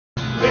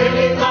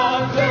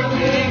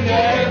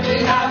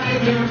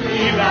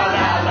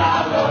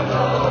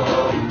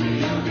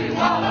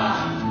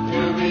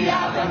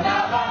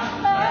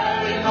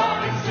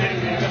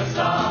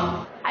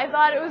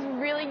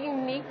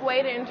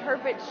way to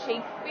interpret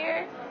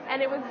Shakespeare,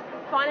 and it was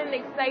fun and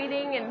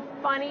exciting and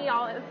funny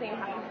all at the same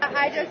time.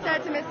 I just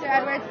said to Mr.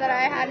 Edwards that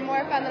I had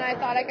more fun than I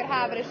thought I could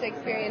have at a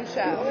Shakespearean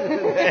show.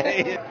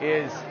 It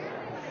is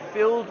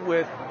filled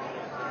with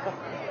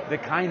the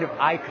kind of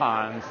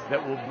icons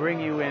that will bring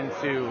you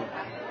into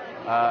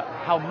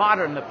how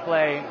modern the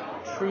play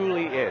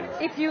truly is.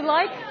 If you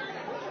like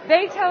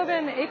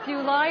Beethoven, if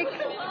you like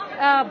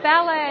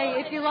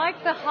ballet, if you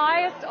like the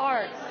highest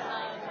arts,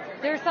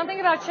 there's something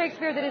about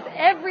Shakespeare that is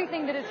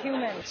everything that is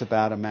human. It's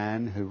about a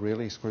man who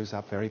really screws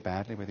up very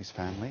badly with his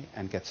family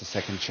and gets a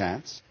second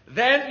chance.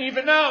 Then,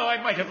 even now,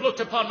 I might have looked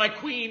upon my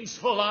queen's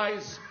full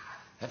eyes,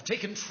 have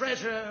taken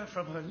treasure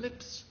from her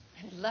lips,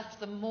 and left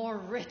them more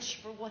rich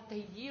for what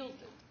they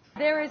yielded.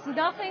 There is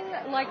nothing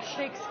like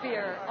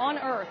Shakespeare on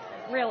earth,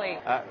 really.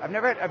 I've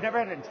never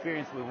had an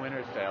experience with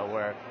Winter's Tale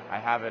where I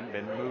haven't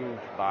been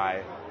moved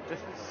by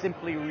just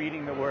simply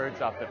reading the words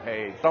off the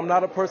page. I'm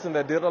not a person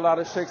that did a lot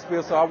of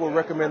Shakespeare, so I would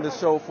recommend this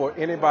show for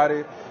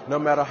anybody, no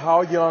matter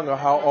how young or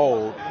how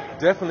old.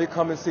 Definitely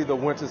come and see The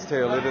Winter's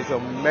Tale. It is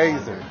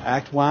amazing.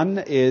 Act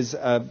 1 is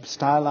a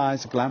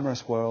stylized,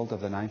 glamorous world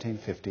of the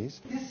 1950s.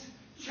 This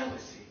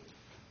jealousy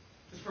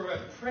is for a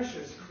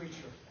precious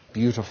creature.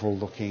 Beautiful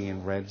looking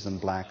in reds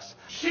and blacks.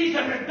 She's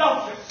an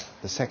adulteress.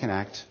 The second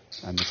act,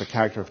 and there's a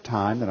character of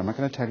time that I'm not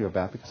going to tell you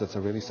about because it's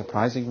a really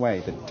surprising way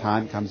that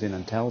time comes in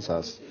and tells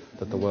us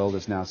that the world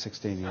is now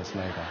 16 years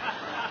later,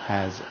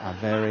 has a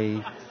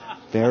very,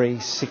 very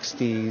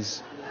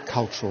 60s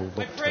cultural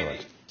look to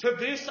it. To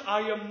this I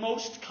am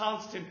most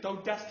constant, though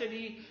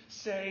destiny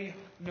say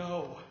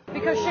no.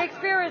 Because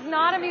Shakespeare is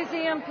not a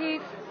museum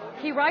piece.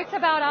 He writes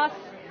about us.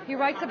 He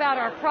writes about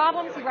our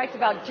problems. He writes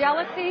about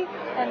jealousy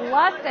and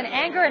lust and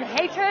anger and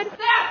hatred.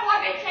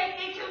 Therefore they take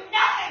me to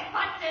nothing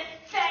but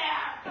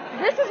despair.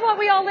 This is what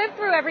we all live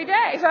through every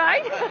day,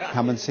 right?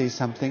 Come and see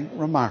something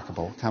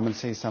remarkable. Come and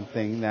see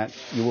something that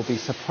you will be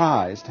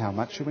surprised how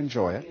much you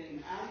enjoy it.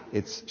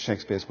 It's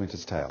Shakespeare's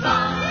Winter's Tale.